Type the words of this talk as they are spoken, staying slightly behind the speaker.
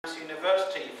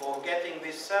getting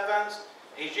this 7th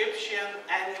Egyptian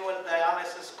Annual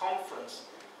Dialysis Conference.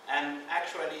 And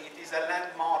actually, it is a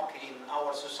landmark in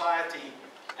our society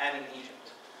and in Egypt.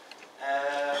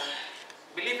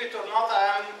 Believe it or not, I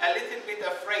am a little bit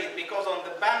afraid because on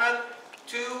the banner,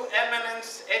 2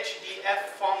 eminence HDF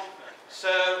font.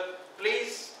 So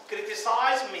please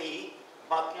criticize me,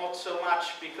 but not so much,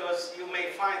 because you may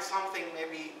find something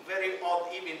maybe very odd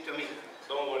even to me.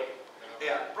 Don't worry.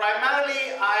 Yeah. Primarily,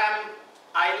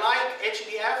 I like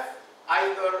HDF,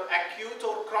 either acute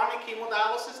or chronic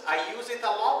hemodialysis. I use it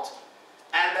a lot.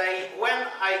 And when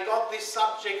I got this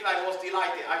subject, I was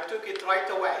delighted. I took it right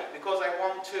away because I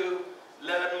want to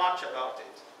learn much about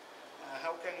it.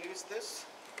 How can you use this?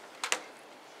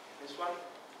 This one?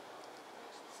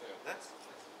 That's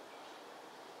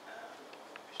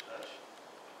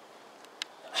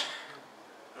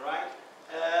right.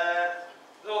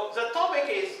 So the topic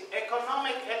is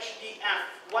economic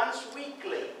HDF once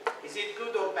weekly. Is it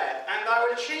good or bad? And I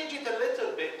will change it a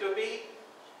little bit to be,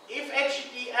 if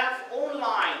HDF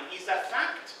online is a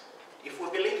fact, if we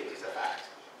believe it is a fact,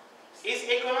 is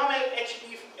economic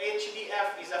HDF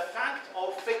is a fact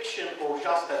or fiction or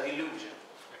just a delusion?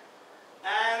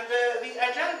 And the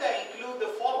agenda include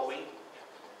the following.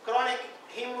 Chronic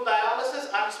hemodialysis.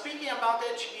 I'm speaking about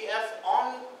HDF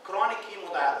on chronic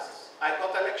hemodialysis. I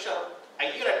got a lecture a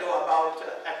year ago about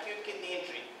acute kidney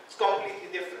injury. It's completely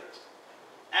different.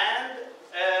 And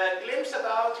a glimpse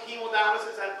about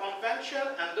hemodialysis and convention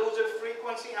and dosage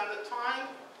frequency and the time,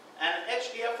 and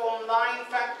HDF online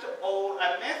fact or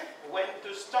a myth, when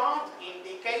to start,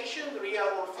 indication, real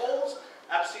or false,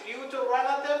 absolute or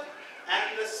relative,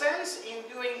 and the sense in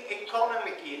doing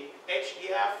economic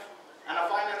HDF, and a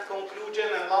final conclusion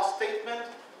and last statement.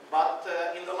 But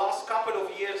in the last couple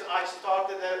of years, I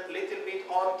started a little bit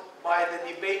odd by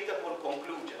the debatable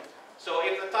conclusion. So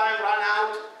if the time ran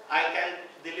out, I can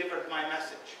deliver my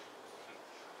message.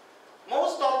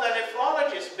 Most of the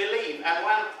nephrologists believe, and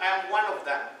I am one of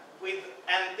them, with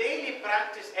and daily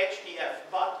practice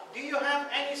HDF. But do you have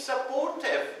any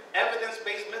supportive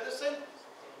evidence-based medicine?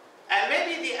 And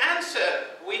maybe the answer,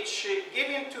 which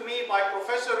given to me by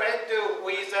Professor Edu, who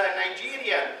is a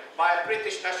Nigerian by a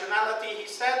British nationality, he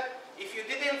said, if you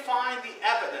didn't find the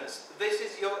evidence, this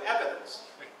is your evidence,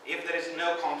 if there is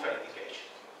no contraindication.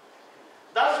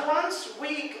 Does once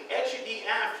week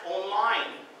HDF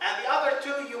online, and the other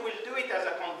 2 you will do it as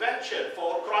a convention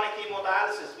for chronic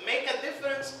hemodialysis, make a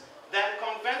difference than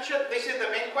convention? This is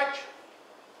the main question.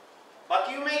 But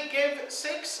you may give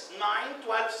 6, 9,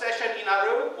 12 sessions in a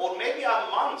row, or maybe a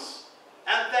month,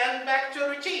 and then back to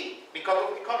routine, because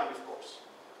of the economy, of course.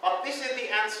 But this is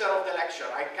the answer of the lecture.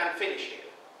 I can finish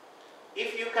here.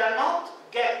 If you cannot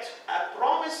get a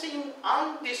promising,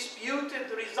 undisputed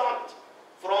result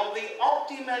from the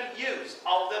optimal use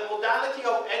of the modality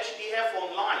of HDF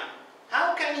online,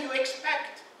 how can you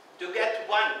expect to get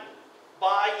one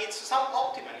by its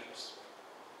suboptimal use?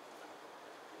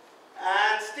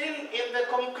 And still in the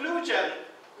conclusion,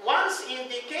 once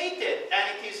indicated and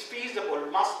it is feasible,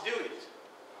 must do it.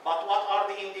 But what are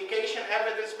the indication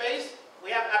evidence-based? We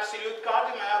have absolute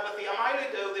cardiomyopathy,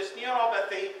 amyloidosis,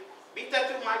 neuropathy,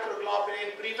 beta-2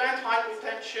 microglobulin, prevent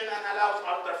hypertension and allows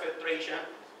ultrafiltration.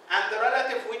 And the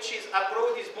relative which is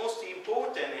approach is most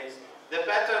important is the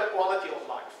better quality of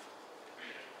life.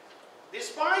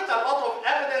 Despite a lot of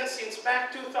evidence since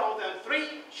back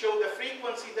 2003 show the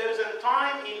frequency, dose and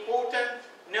time important,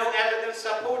 no evidence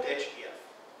support HDF.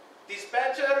 It is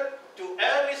better to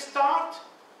early start,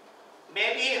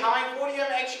 maybe high volume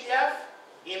HDF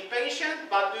in patient,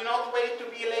 but do not wait to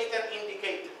be later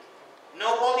indicated.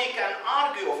 Nobody can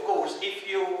argue, of course, if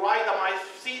you ride a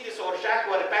Mercedes or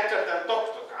Jaguar better than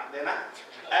Tok-Tok.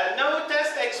 No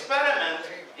test experiment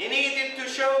needed to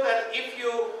show that if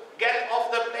you get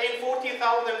off the plane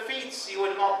 40,000 feet, you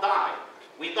will not die.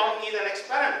 We don't need an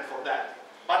experiment for that.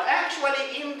 But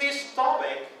actually, in this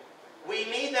topic, we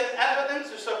need an evidence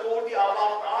to support the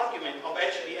above argument of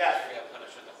HDF.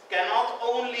 Cannot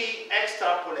only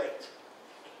extrapolate.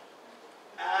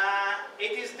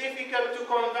 It is difficult to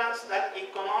convince that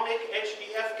economic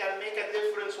HDF can make a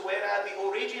difference, whereas the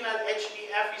original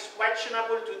HDF is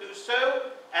questionable to do so,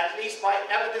 at least by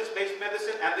evidence-based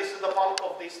medicine, and this is the bulk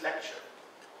of this lecture.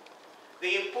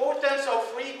 The importance of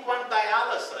frequent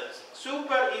dialysis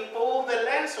superimpose the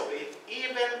length of it,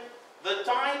 even the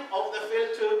time of the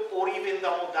filter, or even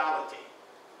the modality.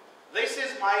 This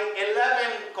is my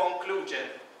 11th conclusion.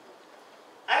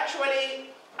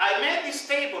 Actually, I made this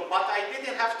table, but I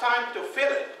didn't have time to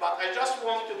fill it, but I just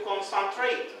want to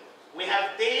concentrate. We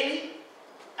have daily,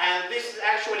 and this is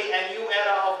actually a new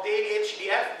era of daily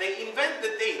HDF. They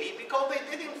invented daily because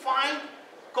they didn't find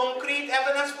concrete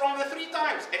evidence from the 3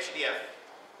 times HDF.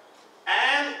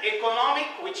 And economic,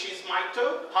 which is my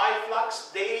 2, high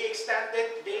flux, daily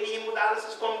extended, daily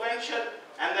hemodialysis convention,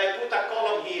 and I put a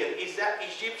column here, is that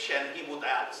Egyptian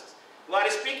hemodialysis. We are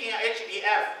speaking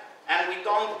HDF, and we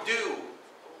don't do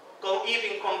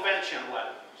even convention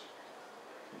well.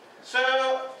 So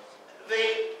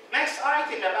the next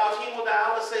item about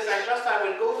hemodialysis, and just I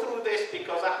will go through this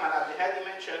because Ahmed Abdelhadi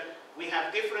mentioned we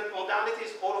have different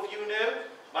modalities, all of you know,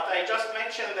 but I just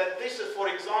mentioned that this is, for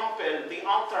example, the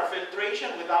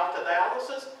ultrafiltration without the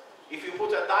dialysis. If you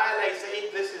put a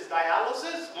dialysate, this is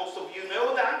dialysis, most of you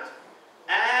know that.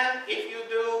 And if you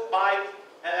do by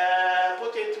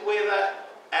put it with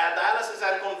dialysis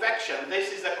and convection,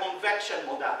 this is a convection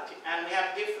modality. And we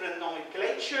have different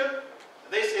nomenclature.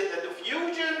 This is the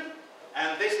diffusion,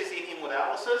 and this is in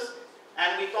hemodialysis.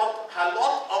 And we got a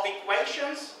lot of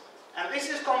equations, and this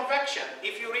is convection.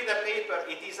 If you read a paper,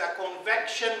 it is a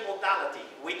convection modality,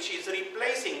 which is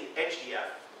replacing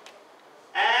HDF.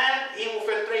 And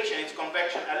hemofiltration is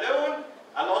convection alone,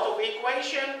 a lot of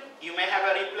equation. You may have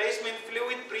a replacement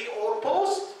fluid pre or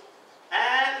post.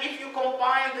 And if you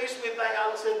combine this with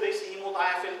dialysis, this is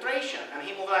hemodiafiltration. And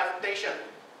hemodiafiltration,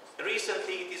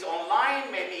 recently it is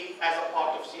online, maybe as a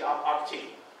part of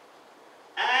CRRT.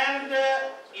 And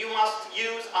you must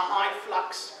use a high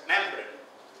flux membrane,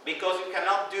 because you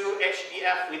cannot do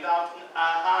HDF without a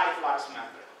high flux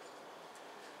membrane.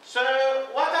 So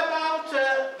what about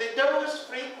the dose,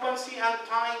 frequency, and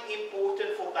time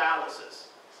important for dialysis?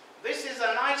 This is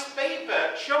a nice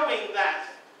paper showing that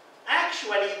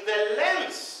actually the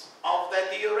length of the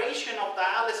duration of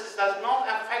dialysis does not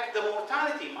affect the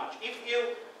mortality much. If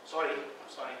you,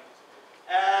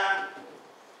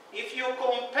 if you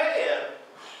compare,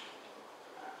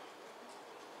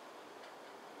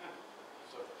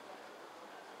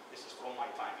 this is from my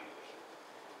time English.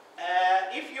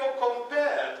 If you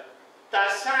compare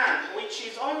Tassan, which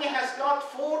is only has got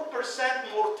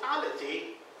 4%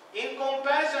 mortality, in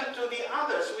comparison to the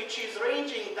others, which is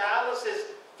ranging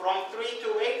dialysis from 3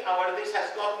 to 8 hours, this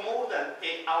has got more than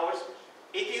 8 hours.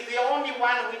 It is the only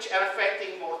one which are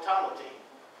affecting mortality.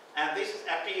 And this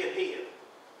appears here.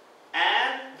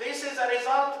 And this is a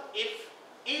result if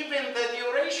even the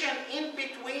duration in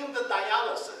between the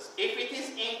dialysis, if it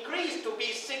is increased to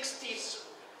be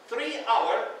 63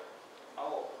 hours,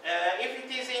 if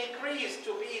it is increased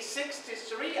to be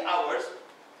 63 hours,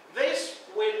 this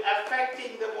will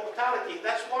affecting the mortality.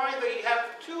 That's why they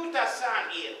have 2 Tassan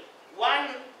here. One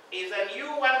is a new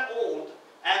one old,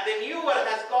 and the newer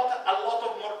has got a lot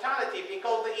of mortality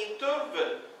because the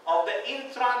interval of the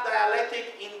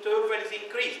intradialytic interval is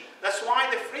increased. That's why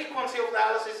the frequency of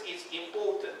dialysis is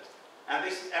important. And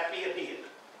this appears here.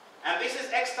 And this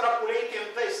is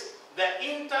extrapolating this. The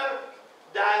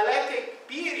interdialytic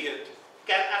period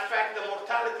can affect the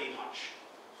mortality much.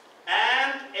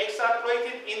 And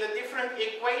extrapolated in a different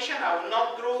equation. I will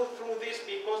not go through this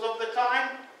because of the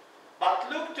time. But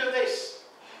look to this.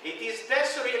 It is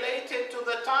death related to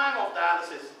the time of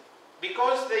dialysis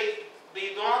because they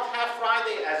do not have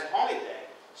Friday as holiday.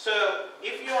 So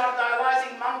if you are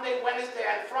dialyzing Monday, Wednesday,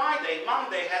 and Friday,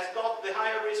 Monday has got the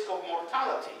higher risk of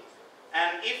mortality.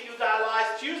 And if you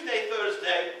dialyze Tuesday,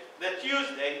 Thursday, the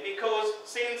Tuesday, because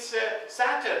since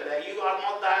Saturday you are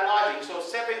not dialyzing, so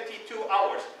 72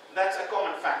 hours. That's a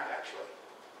common fact, actually.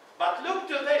 But look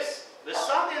to this. The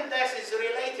sudden death is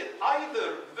related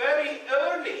either very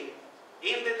early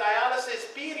in the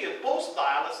dialysis period,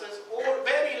 post-dialysis, or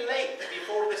very late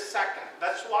before the second.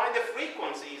 That's why the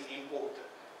frequency is important.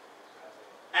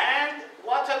 And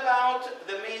what about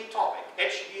the main topic,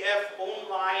 HDF,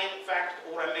 online, fact,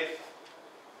 or a myth?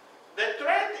 The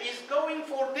trend is going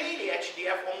for daily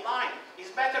HDF online.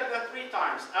 It's better than 3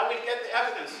 times. I will get the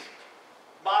evidence.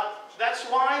 But that's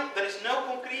why there is no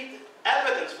concrete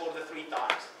evidence for the 3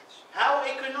 times. How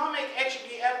economic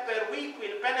HDF per week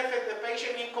will benefit the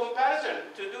patient in comparison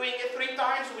to doing it 3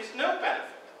 times with no benefit.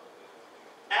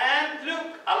 And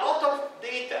look, a lot of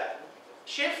data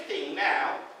shifting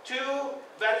now to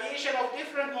variation of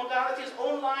different modalities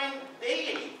online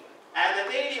daily. And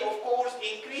the daily, of course,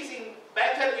 increasing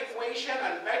better equation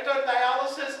and better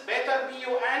dialysis, better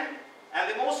BUN, and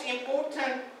the most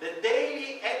important, the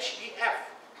daily HDF.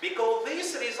 Because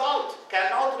this result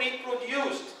cannot be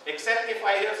reproduced, except if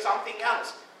I hear something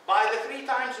else, by the 3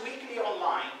 times weekly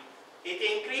online. It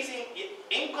increasing,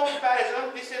 in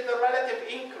comparison, this is the relative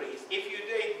increase, if you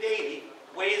do it daily,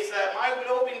 with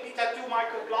myoglobin, beta-2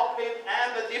 microglobulin,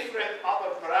 and the different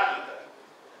other parameters.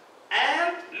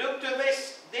 And look to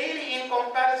this, daily in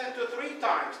comparison to 3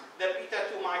 times, the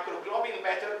beta-2 microglobulin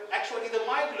better. Actually, the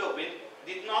myoglobin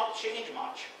did not change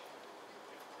much.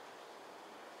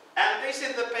 this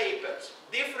is the papers,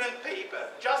 different paper.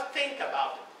 Just think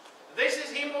about it. This is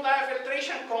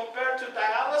hemodiafiltration compared to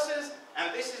dialysis,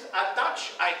 and this is a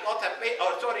Dutch. I got a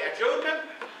German.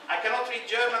 I cannot read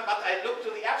German, but I looked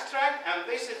to the abstract, and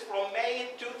this is from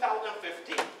May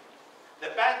 2015.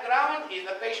 The background is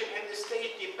the patient in this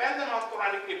stage dependent on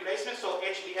coronary replacement, so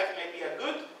HDF may be a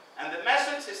good. And the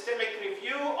method, systemic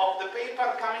review of the paper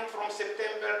coming from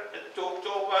September to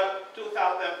October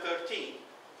 2013.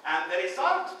 And the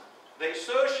result, they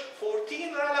searched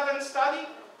 14 relevant studies,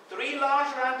 3 large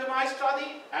randomized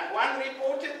studies, and 1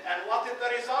 reported. And what is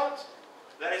the result?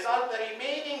 The result, the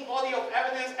remaining body of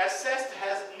evidence assessed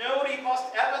has no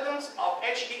robust evidence of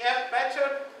HDF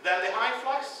better than the high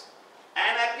flux,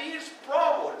 and appears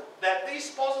probable that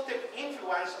this positive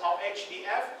influence of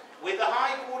HDF with the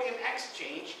high volume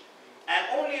exchange, and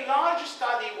only large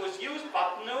study was used,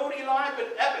 but no reliable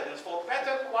evidence for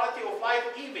better quality of life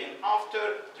even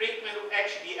after treatment with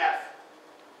HDF.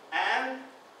 And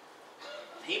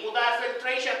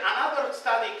hemodiafiltration, another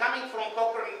study coming from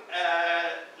Cochrane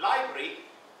Library,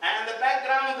 and the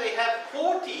background, they have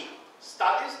 40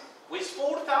 studies with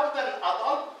 4,000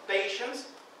 adult patients,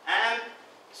 and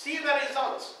see the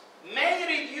results. May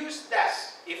reduce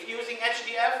deaths if using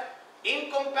HDF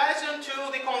in comparison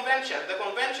to the convention. The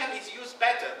convention is used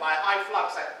better by high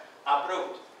flux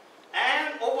abroad.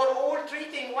 And overall,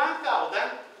 treating 1,000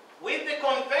 with the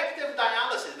convective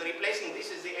dialysis, replacing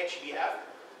this is the HDF,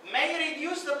 may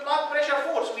reduce the blood pressure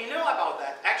force. We know about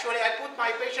that. Actually, I put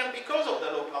my patient because of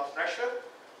the low blood pressure,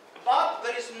 but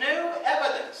there is no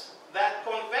evidence that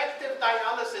convective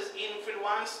dialysis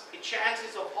influences the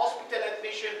chances of hospital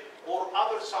admission or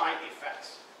other side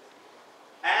effects.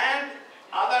 And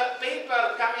other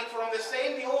paper coming from the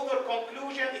same, the author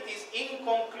conclusion, it is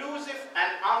inconclusive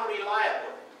and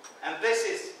unreliable. And this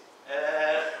is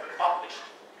published.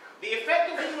 The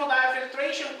effect of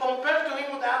hemodiafiltration compared to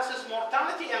hemodialysis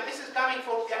mortality, and this is coming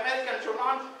from the American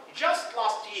Journal just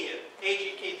last year,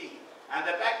 AGKD. And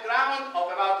the background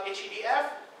of about HDF,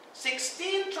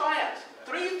 16 trials,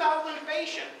 3,000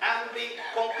 patients, and the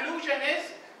conclusion is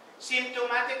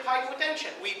symptomatic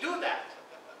hypotension. We do that.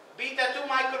 Beta-2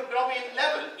 microglobulin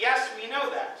level, yes, we know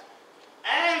that.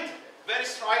 And very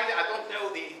strongly, I don't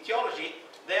know the etiology,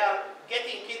 they are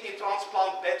getting kidney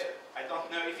transplant better. I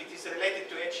don't know if it is related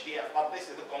to HDF, but this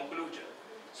is the conclusion.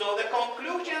 So the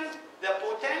conclusion, the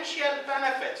potential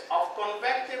benefits of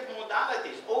convective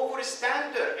modalities over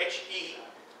standard HD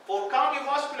for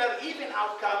cardiovascular even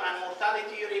outcome and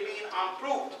mortality remain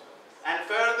unproved, and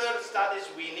further studies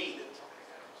we needed.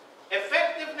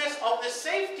 Effectiveness of the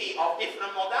safety of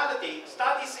different modality,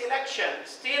 study selection,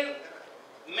 still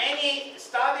many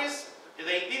studies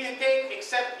they didn't take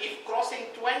except if crossing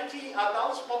 20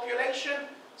 adults population.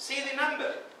 See the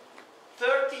number,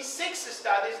 36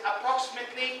 studies,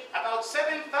 approximately about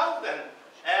 7,000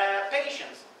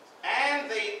 patients, and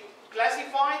they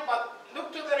classified, but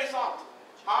look to the result.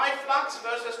 High flux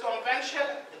versus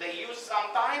conventional, they used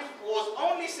sometimes, was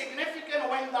only significant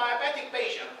when diabetic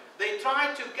patient. They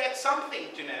tried to get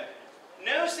something to know.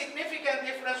 No significant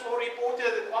difference was reported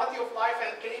in the quality of life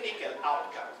and clinical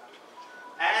outcome.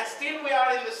 And still we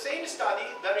are in the same study,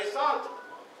 the result,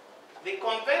 the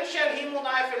conventional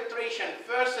hemodiafiltration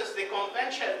versus the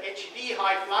conventional HD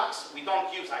high flux, we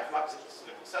don't use high flux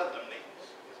seldomly.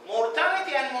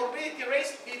 Mortality and morbidity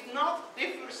rates did not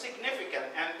differ significant,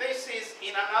 and this is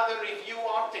in another review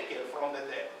article from the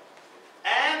day.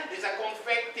 And these are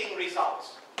conflicting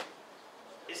results.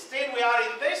 Still we are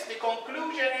in this, the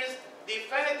conclusion is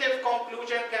definitive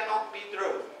conclusion cannot be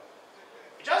drawn.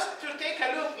 Just to take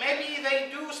a look, maybe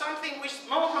they do something with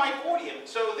no high volume.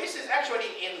 So this is actually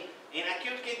in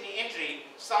acute kidney injury,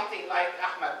 something like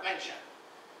Ahmed mentioned.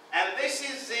 And this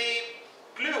is the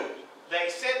clue. They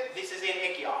said, this is in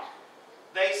EKR.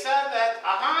 They said that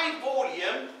a high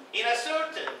volume in a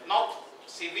certain, not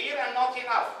severe and not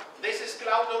enough. This is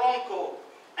Claudoronco.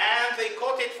 And they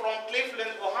quoted from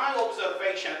Cleveland, Ohio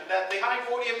observation that the high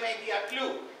volume may be a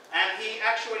clue. And he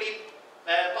actually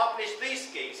published these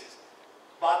cases.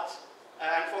 But,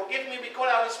 and forgive me because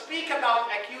I will speak about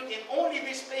acute in only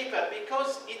this paper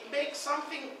because it makes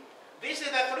something, this is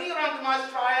a 3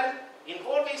 randomized trial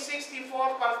involving 64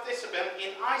 participants in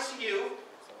ICU,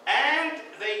 and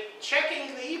they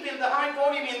checking even the high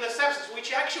volume in the sepsis,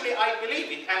 which actually I believe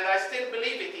it, and I still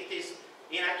believe it, it is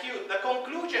in acute. The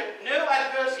conclusion, no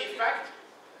adverse effect,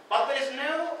 but there is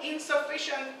no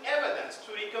insufficient evidence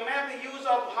to recommend the use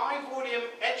of high volume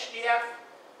HDF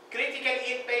critical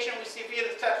ill patient with severe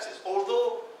sepsis,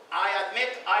 although I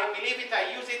admit, I believe it,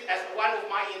 I use it as one of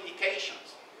my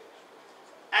indications.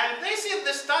 And this is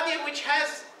the study which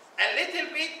has a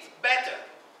little bit better.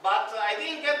 but I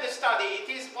didn't get the study. It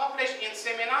is published in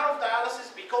Seminar of Dialysis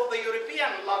because the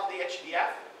Europeans love the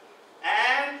HDF,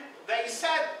 and they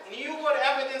said newer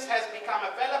evidence has become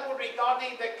available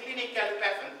regarding the clinical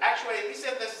pattern. Actually, this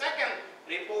is the second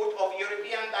report of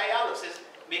European dialysis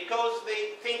because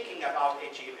they're thinking about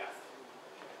HDF.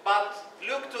 But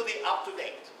look to the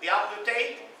up-to-date. The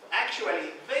up-to-date,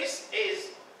 actually, this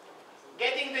is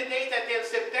getting the data till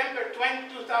September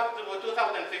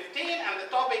 2015, and the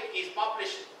topic is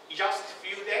published just a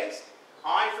few days.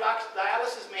 High flux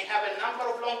dialysis may have a number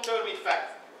of long-term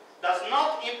effects. Does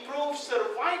not improve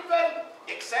survival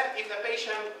except if the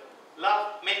patient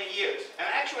lived many years. And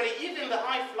actually, even the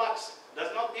high flux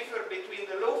does not differ between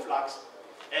the low flux,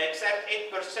 except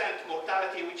 8%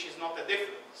 mortality, which is not a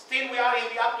difference. Still, we are in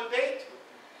the up-to-date.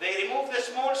 They remove the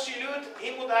small solute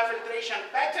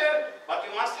hemodiafiltration better, but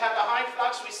you must have a high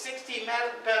flux with 60 ml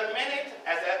per minute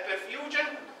as a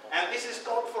perfusion, and this is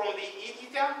called from the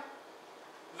EDTA.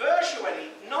 Virtually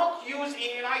not used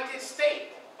in United States.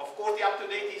 Of course, the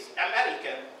up-to-date is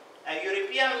American, and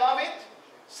European love it.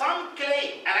 Some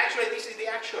claim, and actually this is the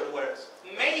actual words,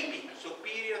 may be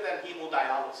superior than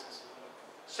hemodialysis.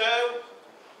 So,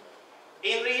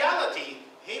 in reality,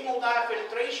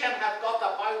 hemodiafiltration has got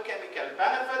a biochemical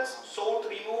benefits, salt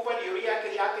removal, urea,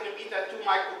 creatinine, beta-2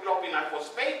 microglobulin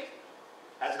phosphate,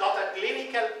 has got a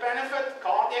clinical benefit,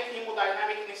 cardiac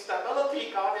hemodynamic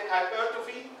instability, cardiac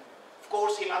hypertrophy, of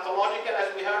course hematological, as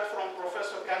we heard from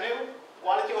Professor Canu,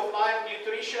 quality of life,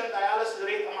 nutrition, dialysis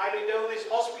rate, amyloidosis,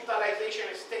 hospitalization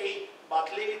stay, but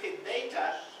limited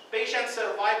data, patient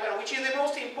survival, which is the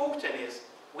most important is,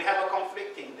 we have a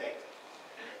conflicting data.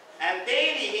 And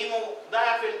daily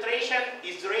hemodiafiltration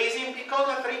is raising because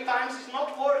the 3 times is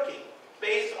not working,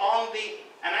 based on the,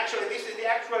 and actually this is the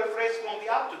actual phrase from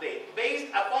the up-to-date,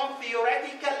 based upon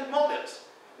theoretical models.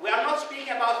 We are not speaking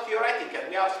about theoretical,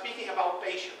 we are speaking about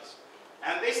patients.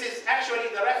 And this is actually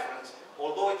the reference,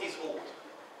 although it is old.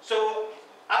 So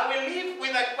I will leave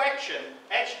with a question,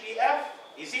 HDF,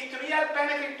 is it real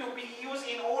benefit to be used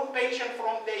in all patients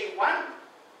from day 1?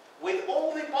 With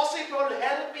all the possible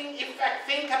helping effect,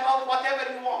 think about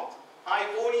whatever you want.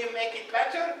 High volume, make it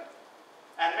better.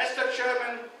 And Mr.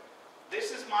 Chairman, this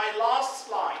is my last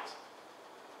slide.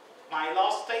 My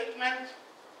last statement.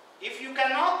 If you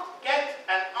cannot get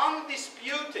an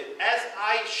undisputed, as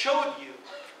I showed you,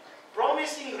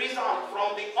 promising result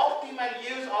from the optimal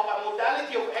use of a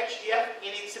modality of HDF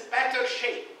in its better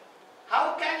shape,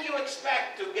 how can you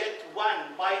expect to get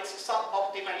one by its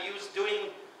suboptimal use doing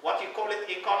what you call it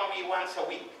economy once a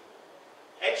week?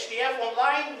 HDF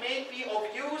online may be of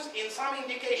use in some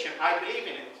indication, I believe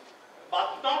in it,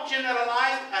 but not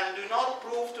generalized and do not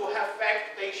prove to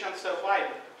affect patient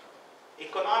survival.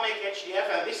 Economic HDF,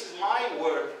 and this is my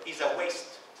word, is a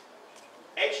waste.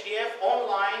 HDF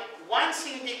online, once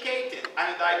indicated,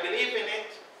 and I believe in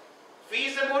it,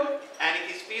 feasible, and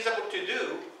it is feasible to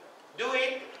do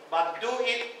it, but do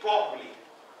it properly.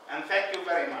 And thank you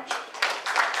very much.